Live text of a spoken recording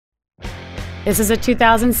This is a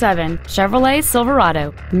 2007 Chevrolet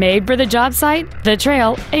Silverado, made for the job site, the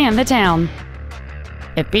trail, and the town.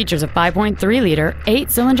 It features a 5.3-liter,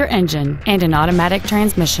 8-cylinder engine and an automatic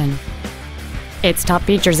transmission. Its top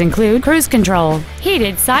features include cruise control,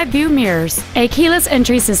 heated side view mirrors, a keyless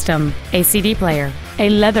entry system, a CD player,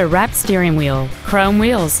 a leather-wrapped steering wheel, chrome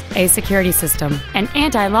wheels, a security system, an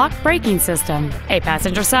anti-lock braking system, a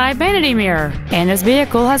passenger side vanity mirror, and this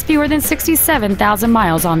vehicle has fewer than 67,000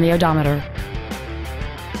 miles on the odometer.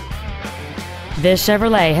 This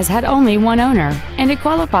Chevrolet has had only one owner, and it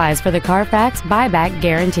qualifies for the Carfax buyback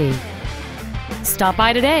guarantee. Stop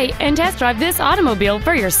by today and test drive this automobile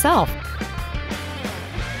for yourself.